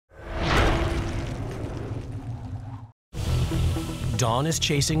Don is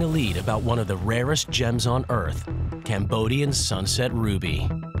chasing a lead about one of the rarest gems on Earth, Cambodian sunset ruby.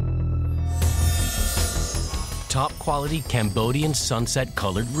 Top quality Cambodian sunset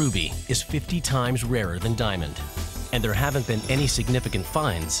colored ruby is 50 times rarer than diamond, and there haven't been any significant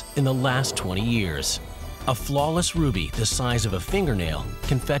finds in the last 20 years. A flawless ruby the size of a fingernail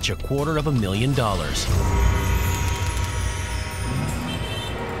can fetch $250,000.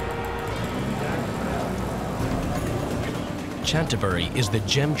 Canterbury is the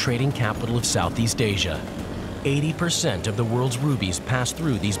gem trading capital of Southeast Asia. 80% of the world's rubies pass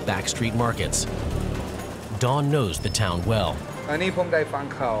through these backstreet markets. Don knows the town well. อันนี้ผมได้ฟัง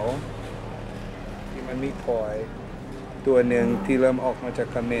เขาที่มันมีพลอยตัวหนึ่งที่เริ่มออกมาจาก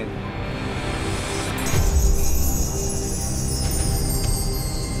เขมร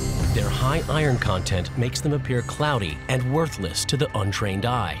Their high iron content makes them appear cloudy and worthless to the untrained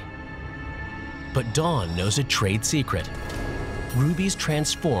eye. But Don knows a trade secret. Rubies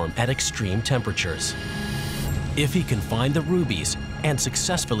transform at extreme temperatures. If he can find the rubies and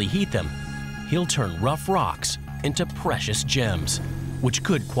successfully heat them, he'll turn rough rocks into precious gems, which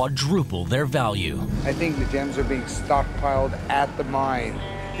could quadruple their value. I think the gems are being stockpiled at the mine.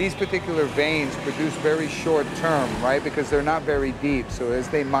 These particular veins produce very short term, right? Because they're not very deep. So as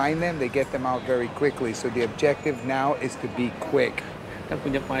they mine them, they get them out very quickly. So the objective now is to be quick. ถ้าคุ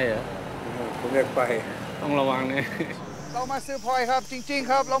ณจะไปเหรอ ผมอยากไป ต้องระวังนะ เรามาซื้อพลอยครับจริงๆ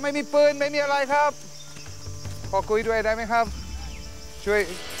ครับเราไม่มีปืนไม่มีอะไรครับขอคุยด้วยได้ไหมครับช่วย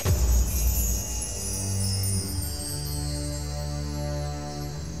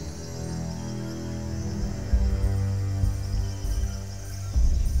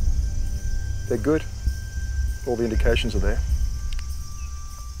They're good. All the indications are there.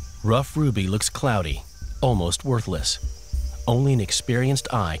 Rough ruby looks cloudy, almost worthless. Only an experienced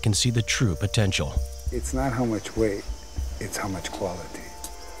eye can see the true potential. It's not how much weight, it's how much quality.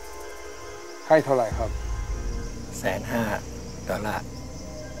 ให้เท่าไหร่ครับ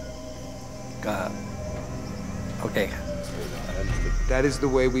$150,000ก็โอเคครับ That is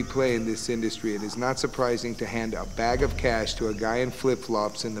the way we play in this industry. It is not surprising to hand a bag of cash to a guy in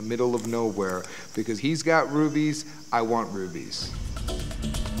flip-flops in the middle of nowhere because he's got rubies, I want rubies.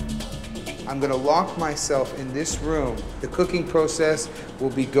 I'm going to lock myself in this room. The cooking process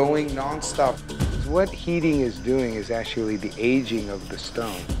will be going non-stop. What heating is doing is actually the aging of the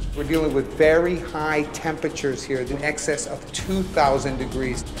stone. We're dealing with very high temperatures here, in excess of 2,000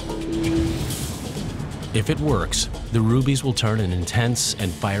 degrees. If it works, the rubies will turn an intense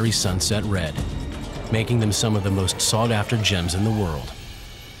and fiery sunset red, making them some of the most sought-after gems in the world.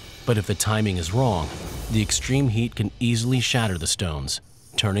 But if the timing is wrong, the extreme heat can easily shatter the stones,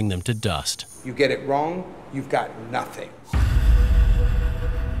 turning them to dust. You get it wrong, you've got nothing.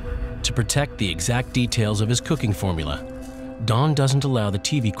 To protect the exact details of his cooking formula, Don doesn't allow the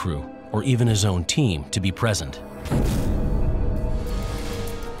TV crew or even his own team to be present.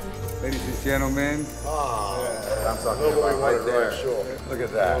 Ladies and gentlemen. I'm talking about right there. Sure. Look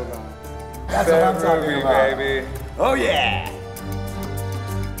at that. That's what I'm talking about, baby. Oh yeah.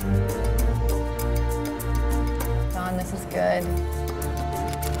 Don, this is good.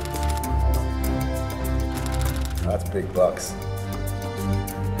 That's big bucks.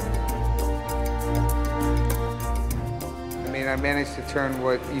 I mean, I managed to turn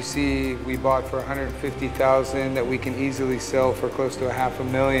what you see we bought for $150,000 that we can easily sell for close to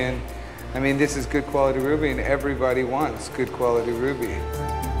 $500,000. I mean, this is good quality ruby, and everybody wants good quality ruby.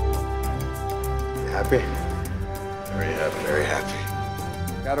 Happy? Very happy. Very happy.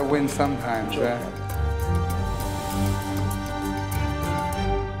 Gotta win sometimes, Sure. right?